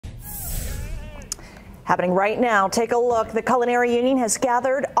Happening right now, take a look. The Culinary Union has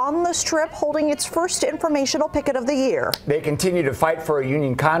gathered on the Strip, holding its first informational picket of the year. They continue to fight for a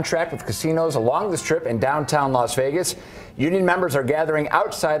union contract with casinos along the Strip in downtown Las Vegas. Union members are gathering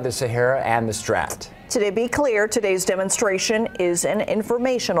outside the Sahara and the Strat. To be clear, today's demonstration is an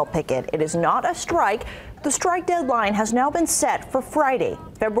informational picket. It is not a strike. The strike deadline has now been set for Friday,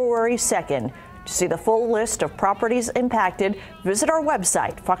 February 2nd. To see the full list of properties impacted, visit our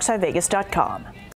website, fox5vegas.com.